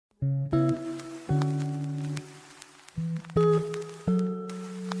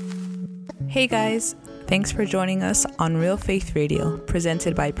Hey guys, thanks for joining us on Real Faith Radio,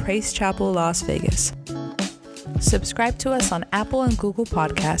 presented by Praise Chapel Las Vegas. Subscribe to us on Apple and Google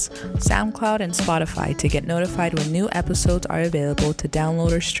Podcasts, SoundCloud, and Spotify to get notified when new episodes are available to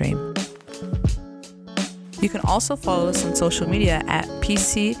download or stream. You can also follow us on social media at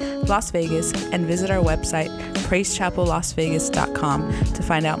PC Las Vegas and visit our website, praisechapellasvegas.com, to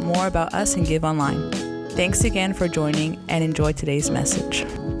find out more about us and give online. Thanks again for joining and enjoy today's message.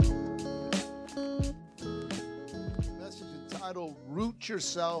 Root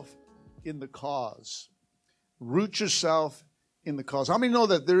yourself in the cause. Root yourself in the cause. How many know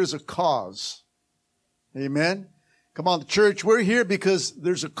that there is a cause? Amen. Come on, church, we're here because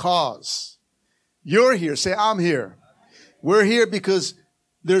there's a cause. You're here. Say, I'm here. We're here because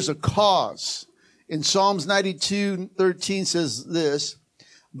there's a cause. In Psalms 92:13 says this,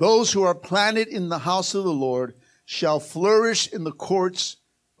 those who are planted in the house of the Lord shall flourish in the courts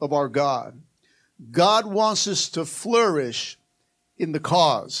of our God. God wants us to flourish in the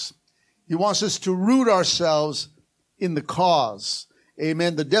cause. He wants us to root ourselves in the cause.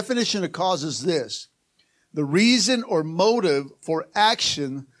 Amen. The definition of cause is this: the reason or motive for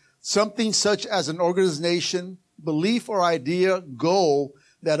action, something such as an organization, belief or idea, goal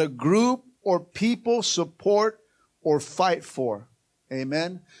that a group or people support or fight for.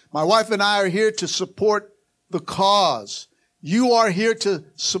 Amen. My wife and I are here to support the cause. You are here to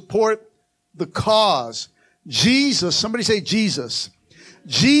support the cause. Jesus, somebody say Jesus.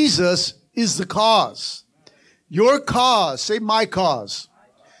 Jesus is the cause. Your cause, say my cause.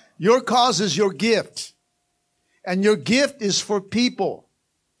 Your cause is your gift. And your gift is for people.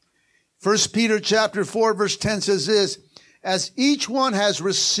 1 Peter chapter 4 verse 10 says this, as each one has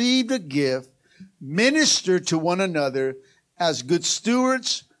received a gift, minister to one another as good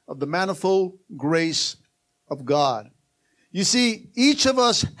stewards of the manifold grace of God. You see, each of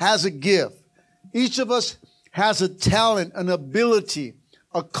us has a gift. Each of us has a talent, an ability,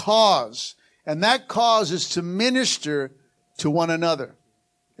 a cause. And that cause is to minister to one another.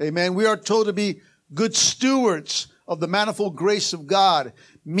 Amen. We are told to be good stewards of the manifold grace of God,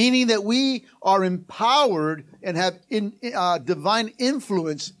 meaning that we are empowered and have divine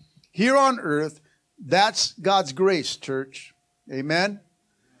influence here on earth. That's God's grace, church. Amen.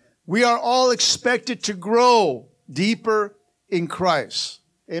 We are all expected to grow deeper in Christ.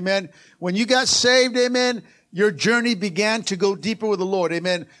 Amen. When you got saved, amen, your journey began to go deeper with the Lord.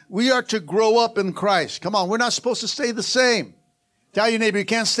 Amen. We are to grow up in Christ. Come on. We're not supposed to stay the same. Tell your neighbor, you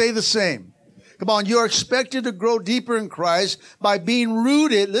can't stay the same. Come on. You're expected to grow deeper in Christ by being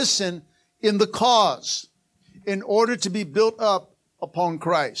rooted, listen, in the cause in order to be built up upon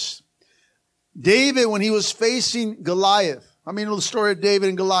Christ. David, when he was facing Goliath, I mean, the story of David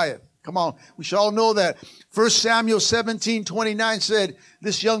and Goliath. Come on. We should all know that. 1 Samuel 17:29 said,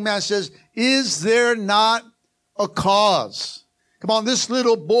 this young man says, is there not a cause? Come on, this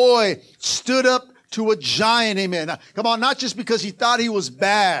little boy stood up to a giant, amen. Now, come on, not just because he thought he was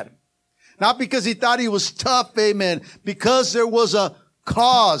bad, not because he thought he was tough, amen, because there was a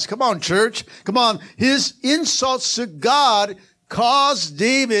cause. Come on, church. Come on. His insults to God caused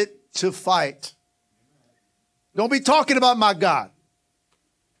David to fight. Don't be talking about my God.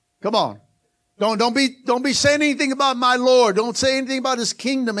 Come on. Don't be saying anything about my Lord. Don't say anything about his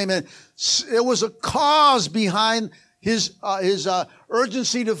kingdom. Amen. There was a cause behind his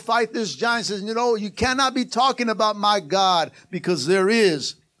urgency to fight this giant. Says, you know, you cannot be talking about my God because there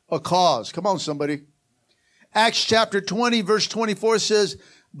is a cause. Come on, somebody. Acts chapter 20 verse 24 says,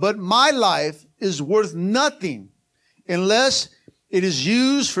 but my life is worth nothing unless it is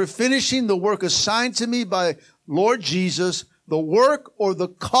used for finishing the work assigned to me by Lord Jesus, the work or the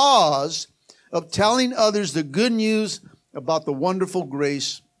cause of telling others the good news about the wonderful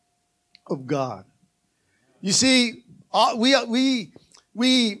grace of God. You see, we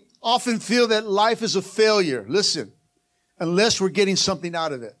often feel that life is a failure. Listen, unless we're getting something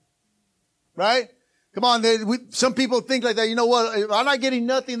out of it. Right? Come on, some people think like that. You know what? If I'm not getting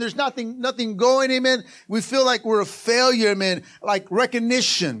nothing, there's nothing going, amen. We feel like we're a failure, amen. Like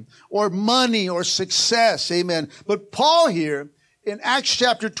recognition or money or success, amen. But Paul here in Acts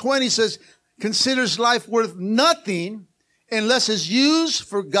chapter 20 says, considers life worth nothing unless it's used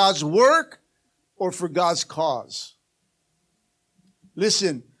for God's work or for God's cause.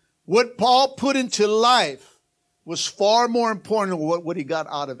 Listen, what Paul put into life was far more important than what he got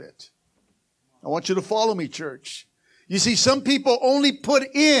out of it. I want you to follow me, church. You see, some people only put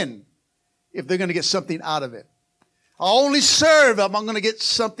in if they're going to get something out of it. I'll only serve if I'm going to get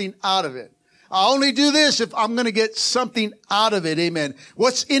something out of it. I only do this if I'm going to get something out of it. Amen.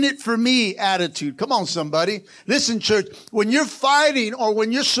 What's in it for me attitude. Come on, somebody. Listen, church, when you're fighting or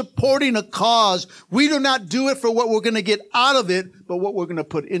when you're supporting a cause, we do not do it for what we're going to get out of it, but what we're going to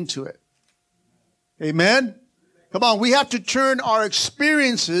put into it. Amen. Come on. We have to turn our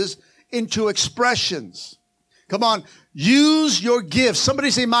experiences into expressions. Come on. Use your gift.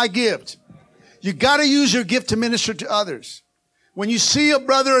 Somebody say my gift. You got to use your gift to minister to others. When you see a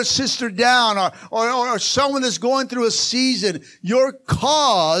brother or sister down or someone that's going through a season, your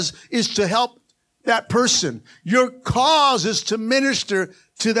cause is to help that person. Your cause is to minister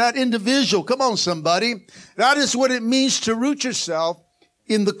to that individual. Come on, somebody. That is what it means to root yourself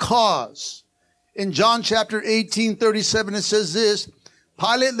in the cause. In John chapter 18:37, it says this,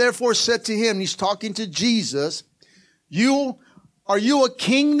 Pilate therefore said to him, he's talking to Jesus, are you a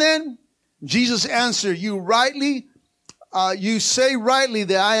king then? Jesus answered, you say rightly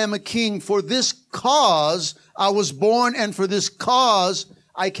that I am a king. For this cause I was born, and for this cause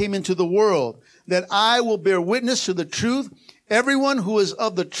I came into the world, that I will bear witness to the truth. Everyone who is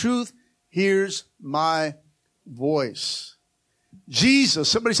of the truth hears my voice. Jesus,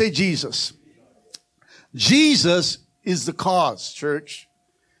 somebody say Jesus. Jesus is the cause, church.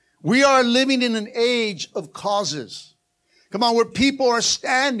 We are living in an age of causes. Come on, where people are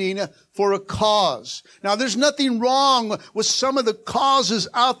standing for a cause. Now, there's nothing wrong with some of the causes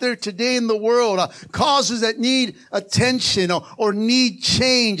out there today in the world, causes that need attention or need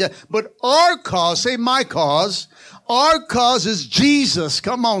change. But our cause, say my cause, our cause is Jesus.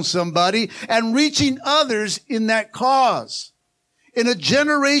 Come on, somebody, and reaching others in that cause. In a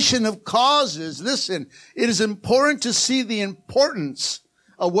generation of causes, listen, it is important to see the importance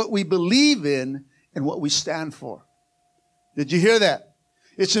of what we believe in and what we stand for. Did you hear that?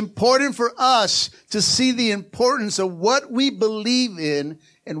 It's important for us to see the importance of what we believe in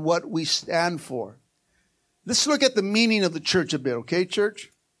and what we stand for. Let's look at the meaning of the church a bit, okay,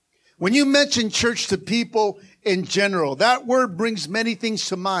 church? When you mention church to people in general, that word brings many things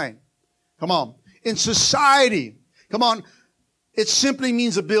to mind. Come on. In society, come on, it simply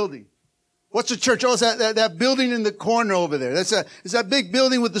means a building. What's a church? Oh, it's that building in the corner over there. It's that big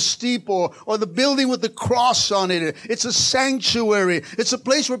building with the steeple or the building with the cross on it. It's a sanctuary. It's a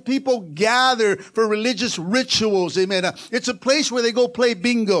place where people gather for religious rituals. Amen. It's a place where they go play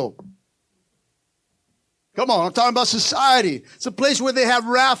bingo. Come on, I'm talking about society. It's a place where they have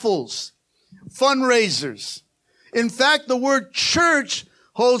raffles, fundraisers. In fact, the word church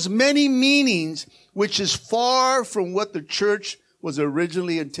holds many meanings, which is far from what the church was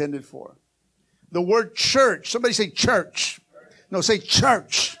originally intended for. The word church, somebody say church. No, say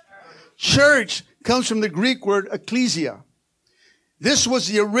church. Church comes from the Greek word ecclesia. This was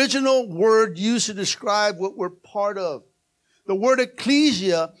the original word used to describe what we're part of. The word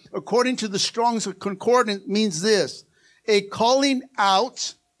ecclesia, according to the Strong's Concordance, means this: a calling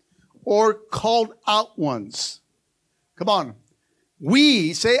out or called out ones. Come on.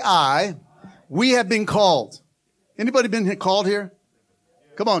 We, say I, we have been called. Anybody been called here?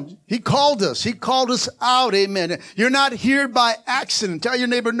 Come on. He called us. He called us out. Amen. You're not here by accident. Tell your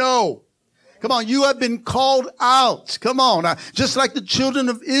neighbor no. Come on, you have been called out. Come on. Just like the children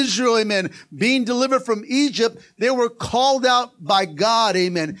of Israel, amen, being delivered from Egypt, they were called out by God,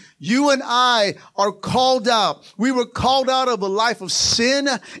 amen. You and I are called out. We were called out of a life of sin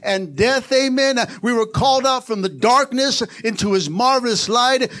and death, amen. We were called out from the darkness into his marvelous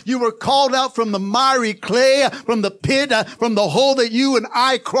light. You were called out from the miry clay, from the pit, from the hole that you and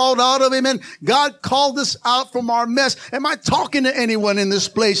I crawled out of, amen. God called us out from our mess. Am I talking to anyone in this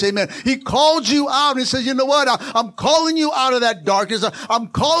place, amen? He called you out and says, you know what? I'm calling you out of that darkness. I'm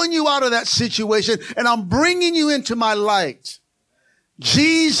calling you out of that situation, and I'm bringing you into my light.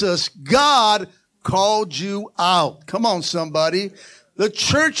 Jesus, God, called you out. Come on, somebody. The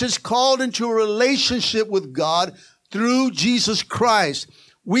church is called into a relationship with God through Jesus Christ.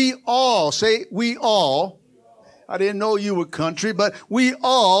 We all, say we all. I didn't know you were country, but we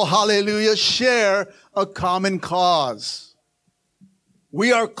all, hallelujah, share a common cause.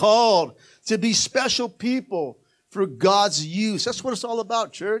 We are called to be special people for God's use. That's what it's all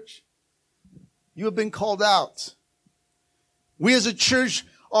about, church. You have been called out. We as a church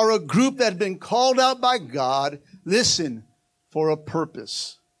are a group that have been called out by God, listen, for a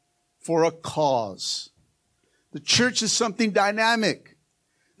purpose, for a cause. The church is something dynamic.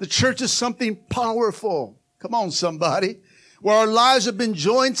 The church is something powerful. Come on, somebody. Where our lives have been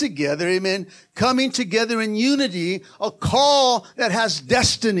joined together, amen, coming together in unity, a call that has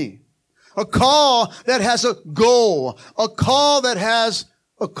destiny. A call that has a goal. A call that has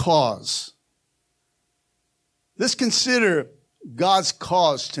a cause. Let's consider God's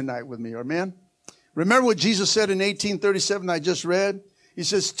cause tonight with me, amen? Remember what Jesus said in 18:37 I just read? He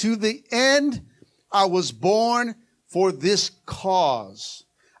says, to the end I was born for this cause.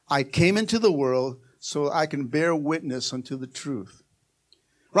 I came into the world so I can bear witness unto the truth.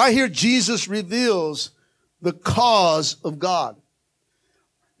 Right here, Jesus reveals the cause of God.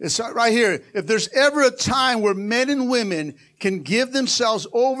 It's right here. If there's ever a time where men and women can give themselves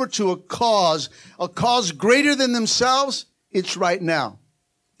over to a cause greater than themselves, it's right now.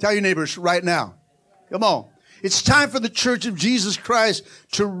 Tell your neighbors, right now. Come on. It's time for the Church of Jesus Christ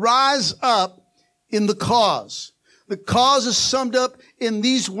to rise up in the cause. The cause is summed up in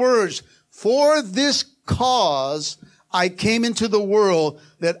these words. For this cause I came into the world,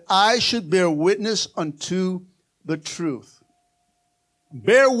 that I should bear witness unto the truth.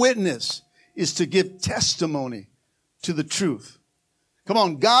 Bear witness is to give testimony to the truth. Come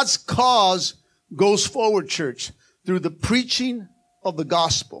on, God's cause goes forward, church, through the preaching of the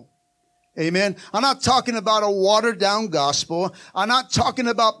gospel. Amen. I'm not talking about a watered down gospel. I'm not talking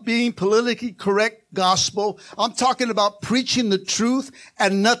about being politically correct gospel. I'm talking about preaching the truth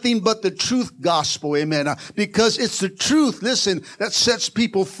and nothing but the truth gospel. Amen. Because it's the truth, listen, that sets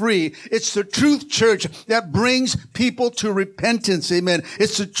people free. It's the truth, church, that brings people to repentance. Amen.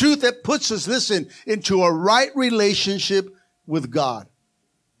 It's the truth that puts us, listen, into a right relationship with God.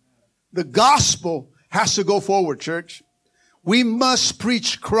 The gospel has to go forward, church. We must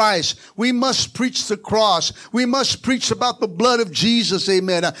preach Christ. We must preach the cross. We must preach about the blood of Jesus.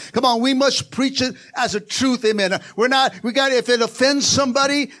 Amen. Come on. We must preach it as a truth. Amen. If it offends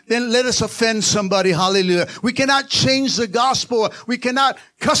somebody, then let us offend somebody. Hallelujah. We cannot change the gospel. We cannot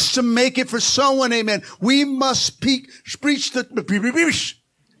custom make it for someone. Amen. We must preach the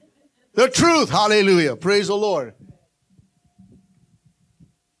truth. Hallelujah. Praise the Lord.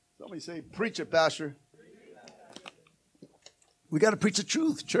 Somebody say, preach it, Pastor. We got to preach the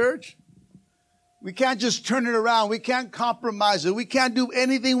truth, church. We can't just turn it around. We can't compromise it. We can't do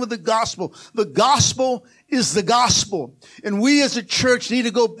anything with the gospel. The gospel is the gospel. And we as a church need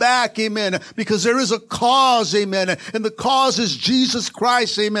to go back, amen, because there is a cause, amen, and the cause is Jesus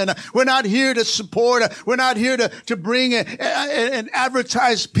Christ, amen. We're not here to support, we're not here to bring and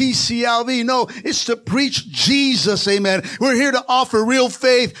advertise PCLV. No, it's to preach Jesus, amen. We're here to offer real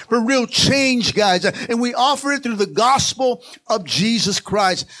faith for real change, guys, and we offer it through the gospel of Jesus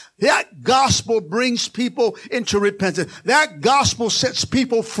Christ. That gospel brings people into repentance. That gospel sets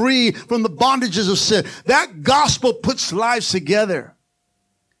people free from the bondages of sin. That gospel puts lives together.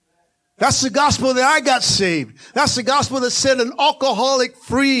 That's the gospel that I got saved. That's the gospel that set an alcoholic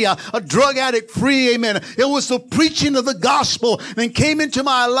free, a drug addict free. Amen. It was the preaching of the gospel that came into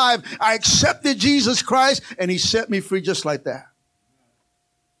my life. I accepted Jesus Christ and he set me free just like that.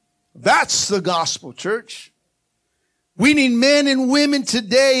 That's the gospel, church. We need men and women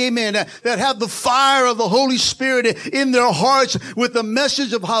today, amen, that have the fire of the Holy Spirit in their hearts with the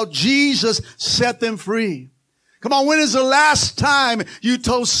message of how Jesus set them free. Come on, when is the last time you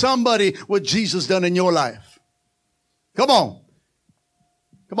told somebody what Jesus done in your life? Come on.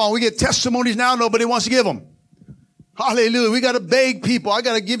 Come on, we get testimonies now, nobody wants to give them. Hallelujah. We got to beg people. I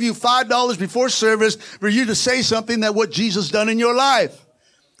got to give you $5 before service for you to say something that what Jesus done in your life.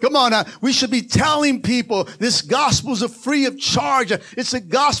 Come on now. We should be telling people this gospel is free of charge. It's a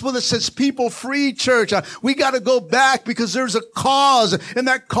gospel that sets people free, church. We got to go back because there's a cause, and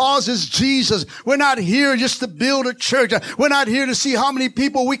that cause is Jesus. We're not here just to build a church. We're not here to see how many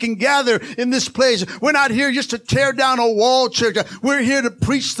people we can gather in this place. We're not here just to tear down a wall, church. We're here to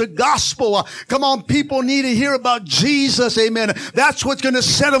preach the gospel. Come on, people need to hear about Jesus. Amen. That's what's going to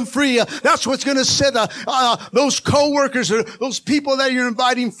set them free. That's what's going to set those co-workers or those people that you're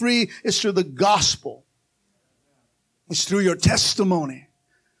inviting free. Is through the gospel. It's through your testimony.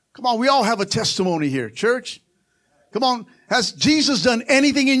 Come on, we all have a testimony here, church. Come on, has Jesus done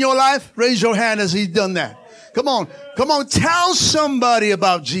anything in your life? Raise your hand as he's done that. Come on, tell somebody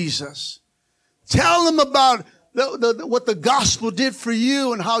about Jesus. Tell them about what the gospel did for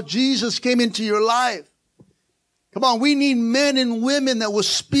you and how Jesus came into your life. Come on, we need men and women that will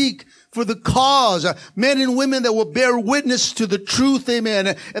speak for the cause, men and women that will bear witness to the truth,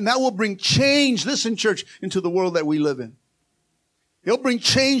 amen, and that will bring change, listen, church, into the world that we live in. It'll bring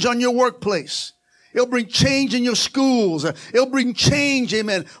change on your workplace. It'll bring change in your schools. It'll bring change,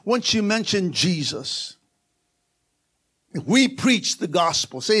 amen, once you mention Jesus. If we preach the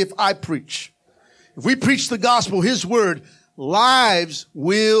gospel, say if I preach, if we preach the gospel, his word, lives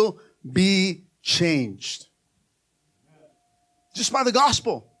will be changed. Just by the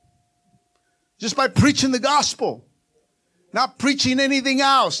gospel. Just by preaching the gospel. Not preaching anything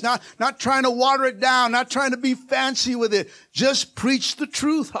else. Not trying to water it down. Not trying to be fancy with it. Just preach the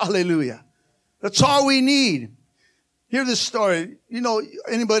truth. Hallelujah. That's all we need. Hear this story. You know,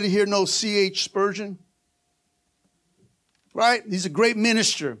 anybody here know C.H. Spurgeon? Right? He's a great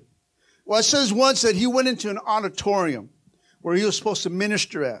minister. Well, it says once that he went into an auditorium where he was supposed to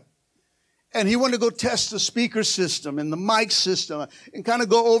minister at. And he wanted to go test the speaker system and the mic system and kind of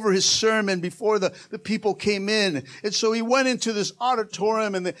go over his sermon before the people came in. And so he went into this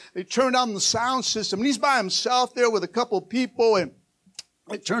auditorium and they turned on the sound system. And he's by himself there with a couple of people, and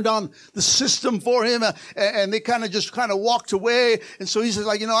they turned on the system for him, and they kind of walked away. And so he says,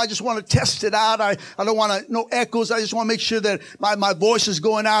 like, I just want to test it out. I don't want no echoes. I just want to make sure that my voice is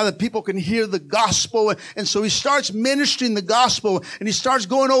going out, that people can hear the gospel. And so he starts ministering the gospel, and he starts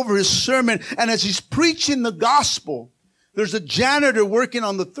going over his sermon. And as he's preaching the gospel, there's a janitor working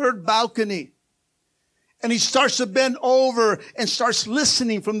on the third balcony. And he starts to bend over and starts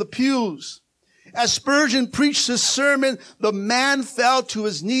listening from the pews. As Spurgeon preached his sermon, the man fell to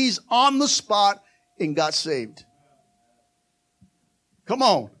his knees on the spot and got saved. Come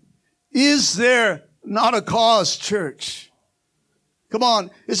on. Is there not a cause, church? Come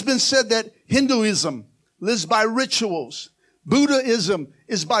on. It's been said that Hinduism lives by rituals. Buddhism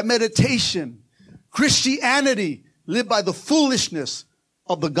is by meditation. Christianity lives by the foolishness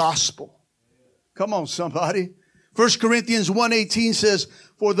of the gospel. Come on, somebody. 1 Corinthians 1:18 says,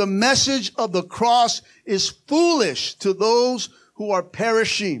 for the message of the cross is foolish to those who are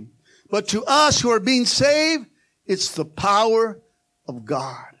perishing. But to us who are being saved, it's the power of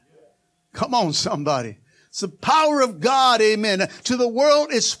God. Come on, somebody. It's the power of God, amen. To the world,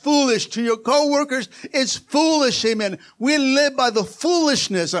 it's foolish. To your co-workers, it's foolish, amen. We live by the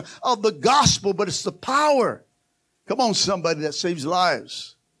foolishness of the gospel, but it's the power. Come on, somebody, that saves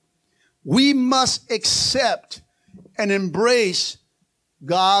lives. We must accept and embrace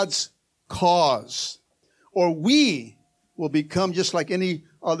God's cause, or we will become just like any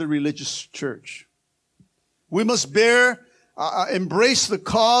other religious church. We must embrace the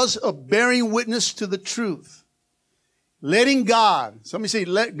cause of bearing witness to the truth. Letting God, somebody say,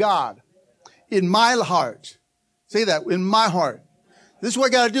 let God, in my heart. Say that, in my heart. This is what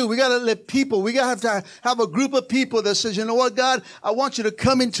we got to do. We got to let people, we got to have a group of people that says, you know what, God, I want you to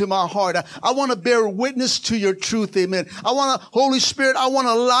come into my heart. I want to bear witness to your truth. Amen. Holy Spirit, I want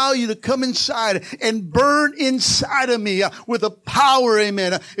to allow you to come inside and burn inside of me with a power.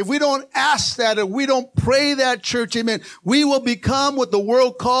 Amen. If we don't ask that, if we don't pray that, church, amen, we will become what the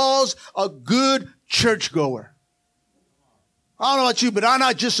world calls a good churchgoer. I don't know about you, but I'm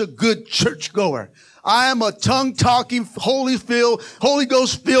not just a good churchgoer. I am a tongue-talking, Holy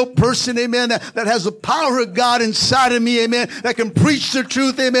Ghost-filled person, amen, that has the power of God inside of me, amen, that can preach the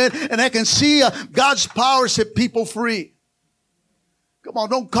truth, amen, and that can see God's power set people free. Come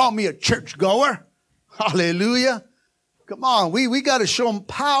on, don't call me a churchgoer. Hallelujah. Come on, we got to show them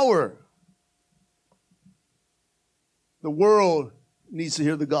power. The world needs to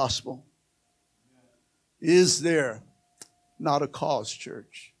hear the gospel. Is there not a cause,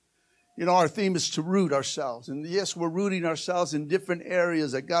 church? You know, our theme is to root ourselves. And yes, we're rooting ourselves in different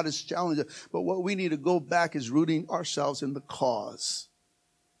areas that God has challenged us. But what we need to go back is rooting ourselves in the cause.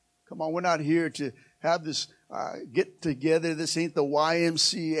 Come on, we're not here to have this get together. This ain't the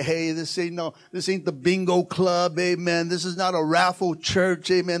YMCA. This ain't the bingo club. Amen. This is not a raffle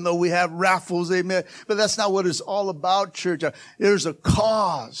church. Amen. Though we have raffles. Amen. But that's not what it's all about, church. There's a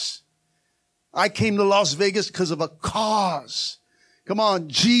cause. I came to Las Vegas because of a cause. Come on,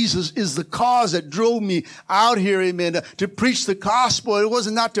 Jesus is the cause that drove me out here, amen, to preach the gospel. It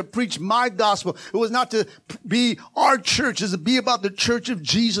wasn't not to preach my gospel. It was not to be our church. It's to be about the church of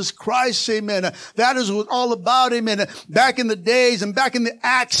Jesus Christ, amen. That is what all about, amen. Back in the days and back in the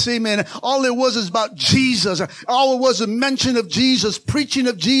Acts, amen, all it was is about Jesus. All it was a mention of Jesus, preaching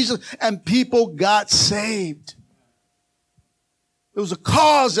of Jesus, and people got saved. It was a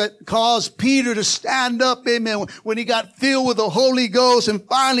cause that caused Peter to stand up, amen, when he got filled with the Holy Ghost. And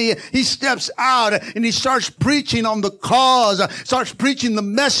finally, he steps out and he starts preaching on the cause, starts preaching the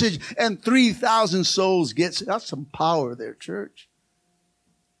message, and 3,000 souls gets. That's some power there, church.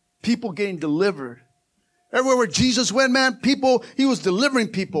 People getting delivered. Everywhere where Jesus went, man, he was delivering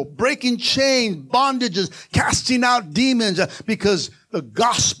people, breaking chains, bondages, casting out demons, because the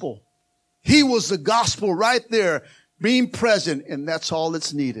gospel, he was the gospel right there. Being present, and that's all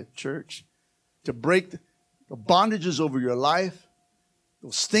that's needed, church. To break the bondages over your life,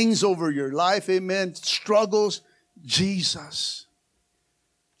 those things over your life, amen, struggles. Jesus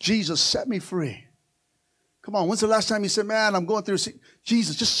set me free. Come on, when's the last time you said, man, I'm going through,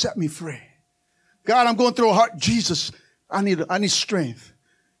 Jesus, just set me free. God, I'm going through a hard, Jesus, I need strength.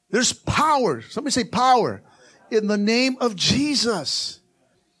 There's power. Somebody say power. In the name of Jesus.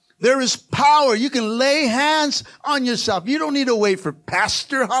 There is power. You can lay hands on yourself. You don't need to wait for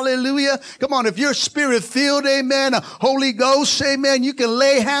pastor. Hallelujah. Come on. If you're spirit filled, amen, Holy Ghost, amen, you can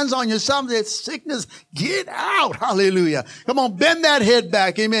lay hands on yourself. That sickness, get out. Hallelujah. Come on. Bend that head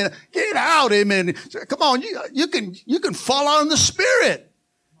back. Amen. Get out. Amen. Come on. You can fall out in the spirit.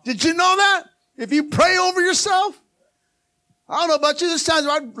 Did you know that? If you pray over yourself, I don't know about you, this time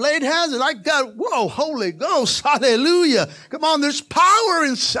I laid hands and I got, whoa, Holy Ghost, hallelujah. Come on, there's power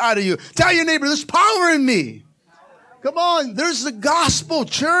inside of you. Tell your neighbor, there's power in me. Come on, there's the gospel,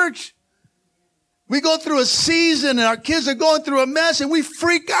 church. We go through a season and our kids are going through a mess and we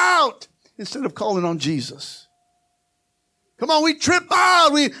freak out instead of calling on Jesus. Come on, we trip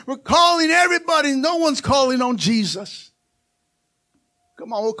out. We're calling everybody. No one's calling on Jesus.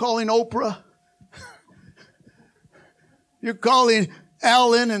 Come on, we're calling Oprah. You're calling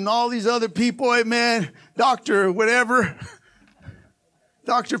Ellen and all these other people, amen, Dr. whatever.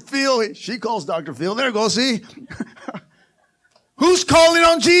 Dr. Phil, she calls Dr. Phil. There you go, see? Who's calling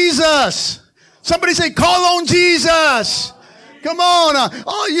on Jesus? Somebody say, call on Jesus. Come on.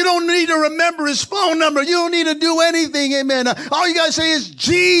 Oh, you don't need to remember his phone number. You don't need to do anything, amen. All you got to say is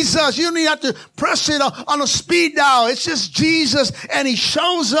Jesus. You don't even have to press it on a speed dial. It's just Jesus, and he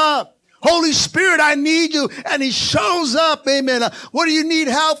shows up. Holy Spirit, I need you. And he shows up. Amen. What do you need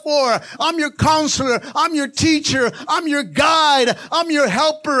help for? I'm your counselor. I'm your teacher. I'm your guide. I'm your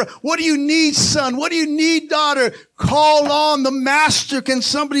helper. What do you need, son? What do you need, daughter? Call on the master. Can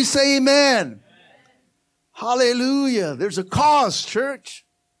somebody say amen? Hallelujah. There's a cause, church.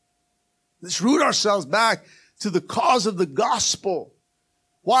 Let's root ourselves back to the cause of the gospel.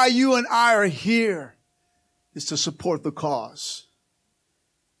 Why you and I are here is to support the cause.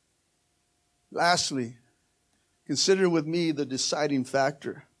 Lastly, consider with me the deciding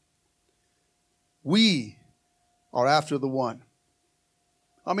factor. We are after the one.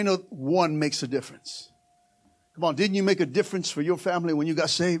 I mean, one makes a difference. Come on, didn't you make a difference for your family when you got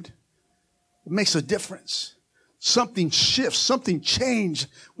saved? It makes a difference. Something shifts, something changed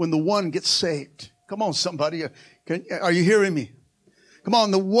when the one gets saved. Come on, somebody. Are you hearing me? Come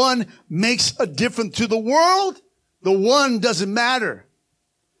on, the one makes a difference to the world. The one doesn't matter.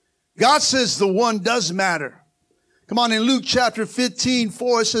 God says the one does matter. Come on, in Luke chapter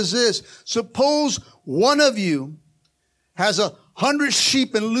 15:4, it says this. Suppose one of you has 100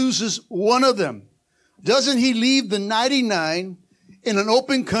 sheep and loses one of them. Doesn't he leave the 99 in an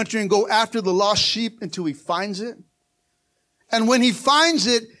open country and go after the lost sheep until he finds it? And when he finds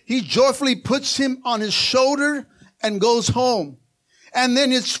it, he joyfully puts him on his shoulder and goes home. And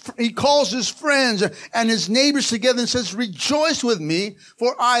then he calls his friends and his neighbors together and says, rejoice with me,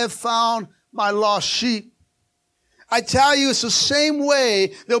 for I have found my lost sheep. I tell you, it's the same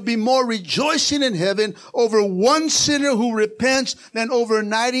way there'll be more rejoicing in heaven over one sinner who repents than over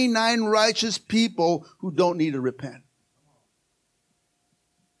 99 righteous people who don't need to repent.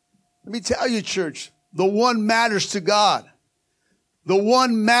 Let me tell you, church, the one matters to God. The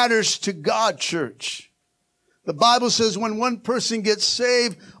one matters to God, church. The Bible says when one person gets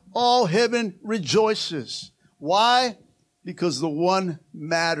saved, all heaven rejoices. Why? Because the one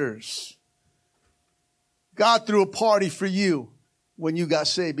matters. God threw a party for you when you got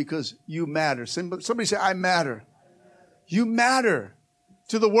saved because you matter. Somebody say, I matter. You matter.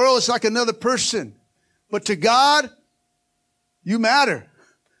 To the world, it's like another person. But to God, you matter.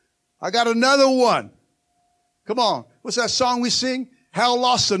 I got another one. Come on. What's that song we sing? Hell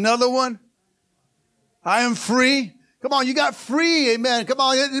lost another one. I am free. Come on, you got free, amen. Come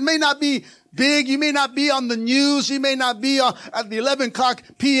on, it may not be big. You may not be on the news. You may not be at the 11 o'clock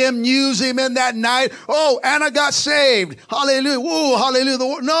p.m. news, amen, that night. Oh, Anna got saved. Hallelujah. Whoa,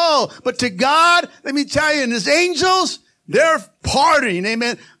 hallelujah. No, but to God, let me tell you, and his angels, they're partying,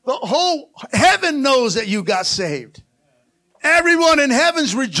 amen. The whole heaven knows that you got saved. Everyone in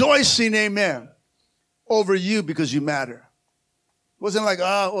heaven's rejoicing, amen, over you because you matter. It wasn't like,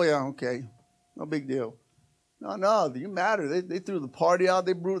 oh yeah, okay. No big deal. No, you matter. They threw the party out.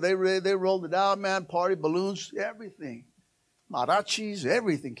 They rolled it out, man. Party, balloons, everything. Marachis,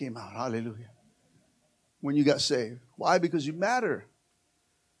 everything came out. Hallelujah. When you got saved. Why? Because you matter.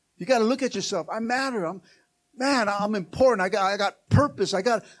 You got to look at yourself. I matter. I'm important. I got purpose. I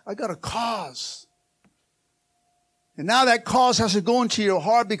got a cause. And now that cause has to go into your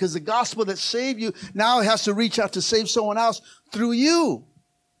heart because the gospel that saved you now has to reach out to save someone else through you.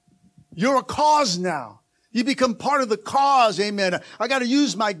 You're a cause now. You become part of the cause, amen. I got to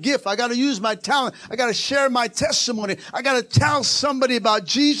use my gift. I got to use my talent. I got to share my testimony. I got to tell somebody about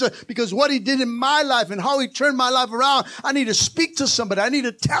Jesus because what he did in my life and how he turned my life around. I need to speak to somebody. I need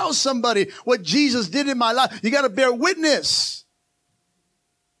to tell somebody what Jesus did in my life. You got to bear witness.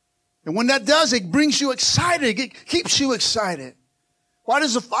 And when that does, it brings you excited. It keeps you excited. Why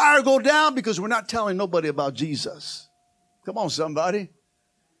does the fire go down? Because we're not telling nobody about Jesus. Come on, somebody.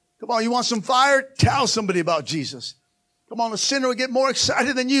 Come on, you want some fire? Tell somebody about Jesus. Come on, the sinner will get more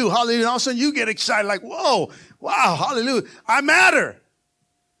excited than you. Hallelujah. And all of a sudden you get excited like, whoa, wow, hallelujah. I matter.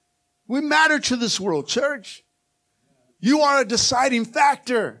 We matter to this world, church. You are a deciding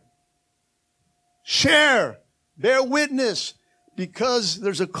factor. Share. Bear witness. Because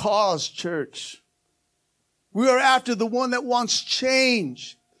there's a cause, church. We are after the one that wants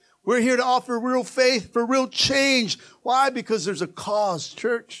change. We're here to offer real faith for real change. Why? Because there's a cause,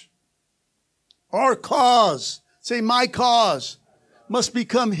 church. Our cause, say my cause, must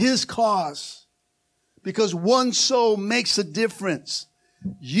become his cause. Because one soul makes a difference.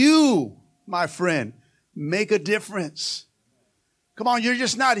 You, my friend, make a difference. Come on, you're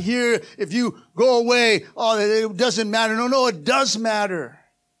just not here if you go away. Oh, it doesn't matter. No, it does matter.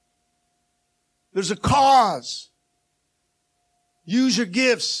 There's a cause. Use your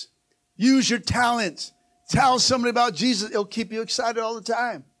gifts. Use your talents. Tell somebody about Jesus. It'll keep you excited all the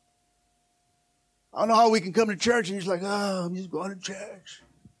time. I don't know how we can come to church and you're like, oh, I'm just going to church.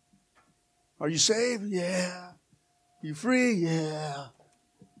 Are you saved? Yeah. You free? Yeah.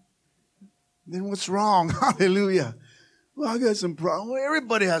 Then what's wrong? Hallelujah. Well, I got some problems. Well,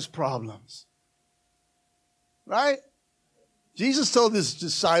 everybody has problems. Right? Jesus told his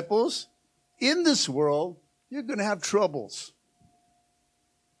disciples, in this world, you're going to have troubles.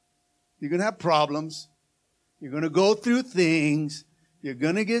 You're going to have problems. You're going to go through things. You're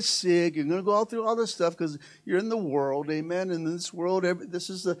going to get sick. You're going to go through all this stuff because you're in the world. Amen. And in this world,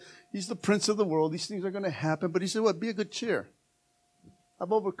 he's the prince of the world. These things are going to happen. But he said, what? Be of good cheer.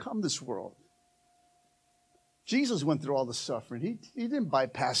 I've overcome this world. Jesus went through all the suffering. He didn't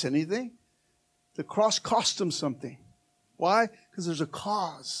bypass anything. The cross cost him something. Why? Because there's a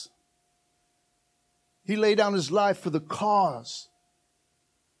cause. He laid down his life for the cause.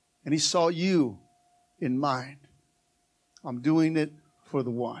 And he saw you in mind. I'm doing it for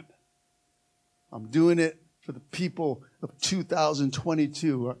the one. I'm doing it for the people of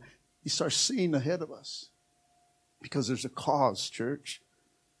 2022. He starts seeing ahead of us. Because there's a cause, church.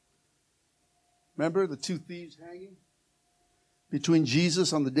 Remember the two thieves hanging between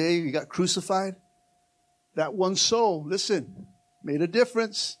Jesus on the day he got crucified? That one soul, listen, made a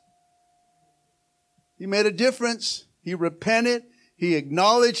difference. He made a difference. He repented. He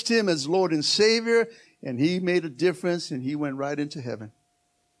acknowledged him as Lord and Savior, and he made a difference, and he went right into heaven.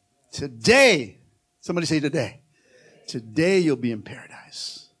 Today, somebody say today. Today you'll be in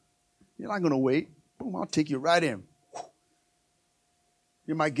paradise. You're not going to wait. Boom, I'll take you right in.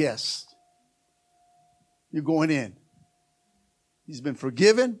 You're my guest. You're going in. He's been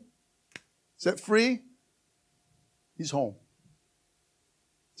forgiven, set free. He's home.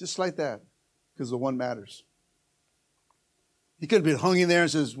 Just like that, because the one matters. He could have been hung in there and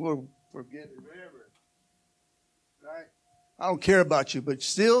says, well, forget it, whatever. Right? I don't care about you, but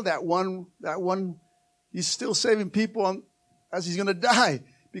still that one, he's still saving people as he's going to die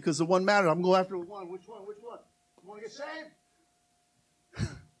because the one matters. I'm going after one. Which one? You want to get saved?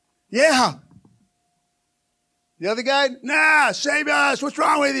 Yeah. The other guy, nah, save us. What's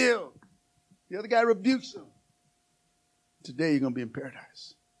wrong with you? The other guy rebukes him. Today you're going to be in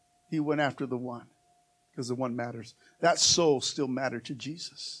paradise. He went after the one because the one matters. That soul still mattered to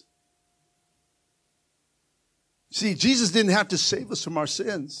Jesus. See, Jesus didn't have to save us from our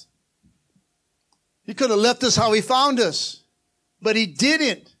sins. He could have left us how he found us, but he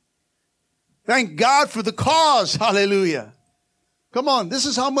didn't. Thank God for the cause. Hallelujah. Come on, this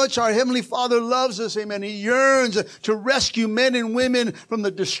is how much our Heavenly Father loves us, amen. He yearns to rescue men and women from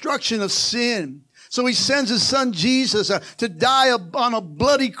the destruction of sin. So he sends his son Jesus to die on a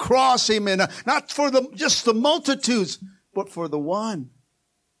bloody cross, amen. Not for just the multitudes, but for the one.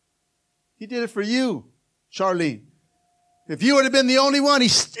 He did it for you, Charlene. If you would have been the only one, he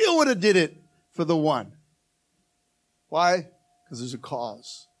still would have did it for the one. Why? Because there's a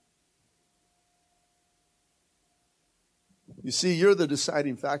cause. You see, you're the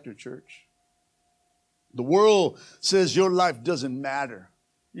deciding factor, church. The world says your life doesn't matter.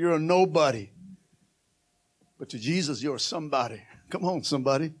 You're a nobody. But to Jesus, you're somebody. Come on,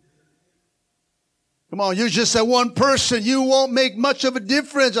 somebody. Come on, you're just that one person. You won't make much of a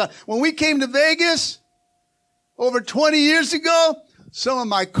difference. When we came to Vegas over 20 years ago, some of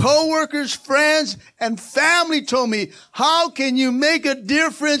my coworkers, friends, and family told me, how can you make a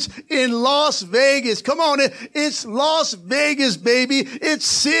difference in Las Vegas? Come on, it's Las Vegas, baby. It's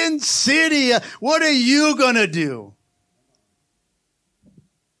Sin City. What are you going to do?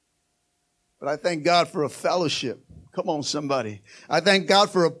 But I thank God for a fellowship Come on, somebody. I thank God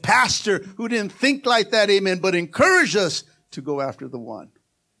for a pastor who didn't think like that, amen, but encouraged us to go after the one.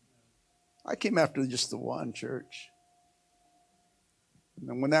 I came after just the one, church.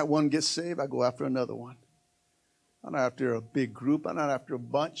 And when that one gets saved, I go after another one. I'm not after a big group. I'm not after a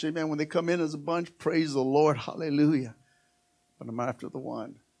bunch. Amen. When they come in as a bunch, praise the Lord. Hallelujah. But I'm after the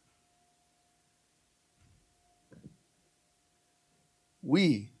one.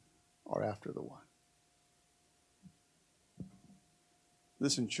 We are after the one.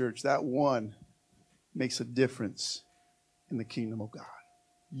 Listen, church, that one makes a difference in the kingdom of God.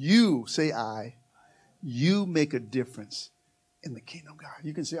 You, say I, you make a difference in the kingdom of God.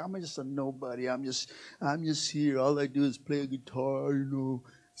 You can say, I'm just a nobody. I'm just here. All I do is play a guitar,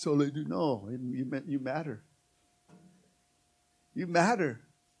 That's all I do. No, you matter. You matter.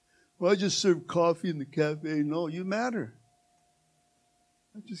 Well, I just serve coffee in the cafe. No, you matter.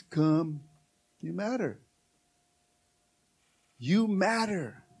 I just come. You matter. You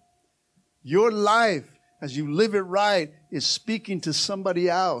matter. Your life, as you live it right, is speaking to somebody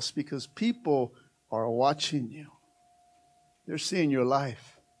else because people are watching you. They're seeing your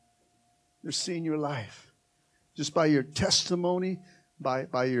life. They're seeing your life. Just by your testimony,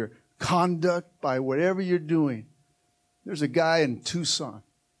 by your conduct, by whatever you're doing. There's a guy in Tucson.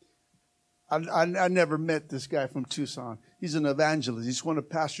 I never met this guy from Tucson. He's an evangelist. He's one of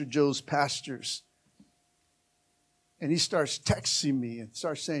Pastor Joe's pastors. And he starts texting me and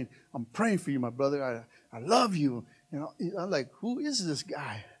starts saying, I'm praying for you, my brother. I love you. I'm like, who is this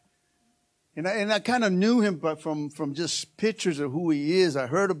guy? And I kind of knew him but from just pictures of who he is. I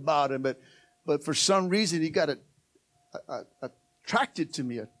heard about him, but for some reason he got attracted to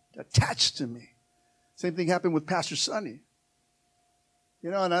me, attached to me. Same thing happened with Pastor Sonny.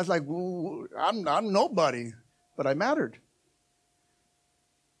 And I was like, well, I'm nobody, but I mattered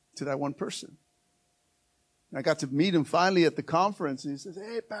to that one person. And I got to meet him finally at the conference, and he says,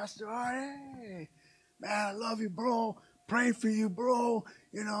 hey, Pastor, hey, man, I love you, bro. Praying for you, bro.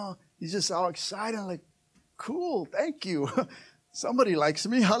 He's just all excited. I'm like, cool, thank you. Somebody likes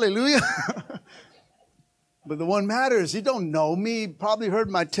me, hallelujah. But the one matters. He don't know me. He probably heard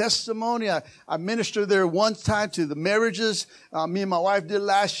my testimony. I ministered there one time to the marriages. Me and my wife did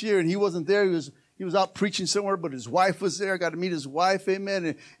last year, and he wasn't there. He was out preaching somewhere, but his wife was there. I got to meet his wife, amen.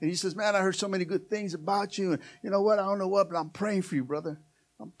 And he says, man, I heard so many good things about you. And you know what? I don't know what, but I'm praying for you, brother.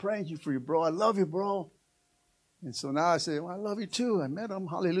 I'm praying for you, bro. I love you, bro. And so now I say, well, I love you too. I met him.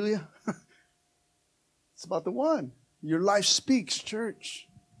 Hallelujah. It's about the one. Your life speaks, church.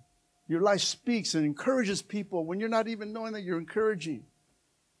 Your life speaks and encourages people when you're not even knowing that you're encouraging.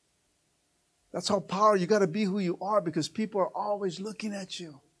 That's how powerful. You got to be who you are because people are always looking at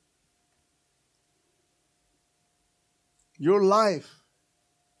you. Your life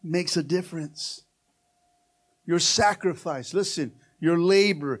makes a difference. Your sacrifice, listen, your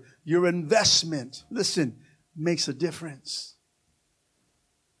labor, your investment, listen, makes a difference.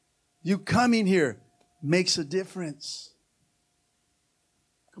 You coming here makes a difference.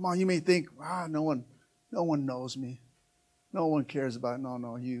 Come on, you may think, wow, no one knows me. No one cares about it.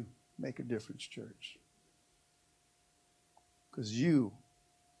 No, you make a difference, church. Because you,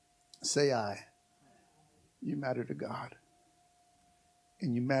 say I, you matter to God.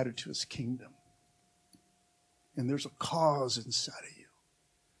 And you matter to His kingdom. And there's a cause inside of you.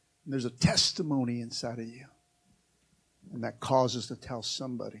 And there's a testimony inside of you. And that causes to tell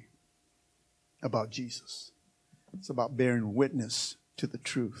somebody about Jesus. It's about bearing witness to the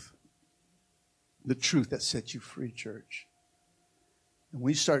truth. The truth that sets you free, church. And when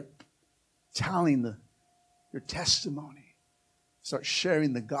you start telling your testimony, start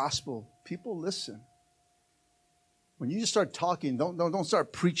sharing the gospel, people listen. When you just start talking, don't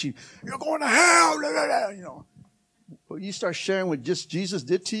start preaching, you're going to hell, blah, blah, blah, But you start sharing what just Jesus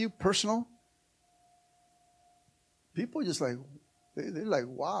did to you, personal, people just like, they're like,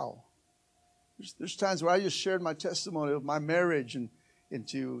 wow. There's times where I just shared my testimony of my marriage and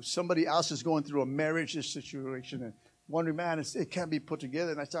to somebody else is going through a marriage situation and wondering, man, it can't be put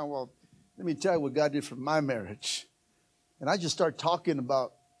together. And I said, well, let me tell you what God did for my marriage. And I just start talking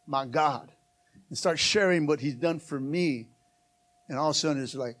about my God and start sharing what He's done for me. And all of a sudden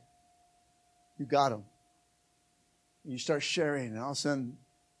it's like, you got Him. And you start sharing and all of a sudden,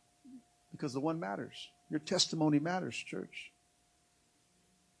 because the one matters. Your testimony matters, church.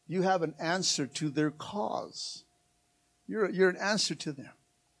 You have an answer to their cause. You're an answer to them.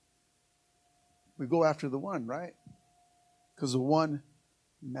 We go after the one, right? Because the one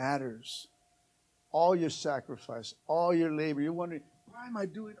matters. All your sacrifice, all your labor. You're wondering, why am I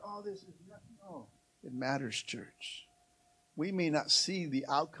doing all this? No, it matters, church. We may not see the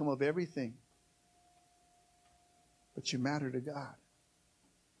outcome of everything. but you matter to God.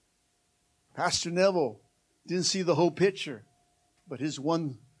 Pastor Neville didn't see the whole picture, but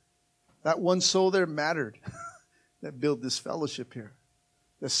that one soul there mattered that built this fellowship here.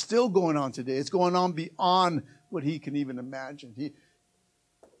 That's still going on today. It's going on beyond what he can even imagine. It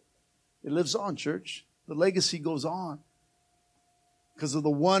lives on, church. The legacy goes on. Because of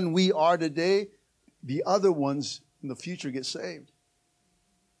the one we are today, the other ones in the future get saved.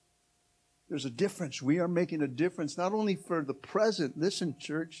 There's a difference. We are making a difference not only for the present, listen,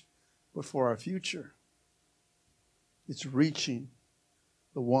 church, but for our future. It's reaching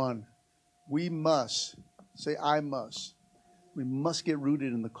the one. We must, say I must. We must get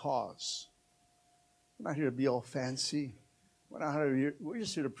rooted in the cause. We're not here to be all fancy. We're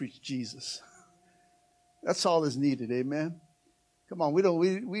just here to preach Jesus. That's all that's needed, amen? Come on, we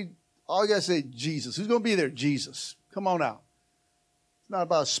all you gotta say Jesus. Who's gonna be there? Jesus. Come on out. It's not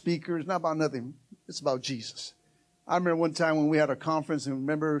about speakers, it's not about nothing. It's about Jesus. I remember one time when we had a conference, and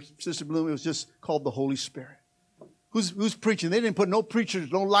remember, Sister Bloom, it was just called the Holy Spirit. Who's preaching? They didn't put no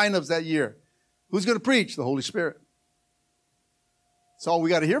preachers, no lineups that year. Who's gonna preach? The Holy Spirit. That's all we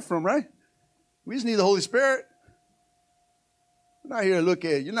got to hear from, right? We just need the Holy Spirit. You're not here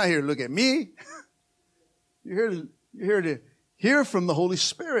to look at me. You're here to hear from the Holy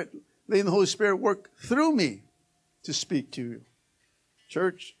Spirit. Letting the Holy Spirit work through me to speak to you.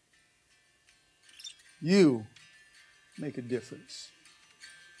 Church, you make a difference.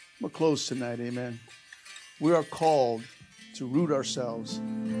 I'm going to close tonight, amen. We are called to root ourselves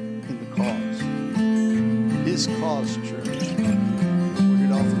in the cause. His cause, church. We're here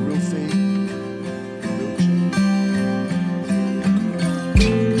to offer real faith.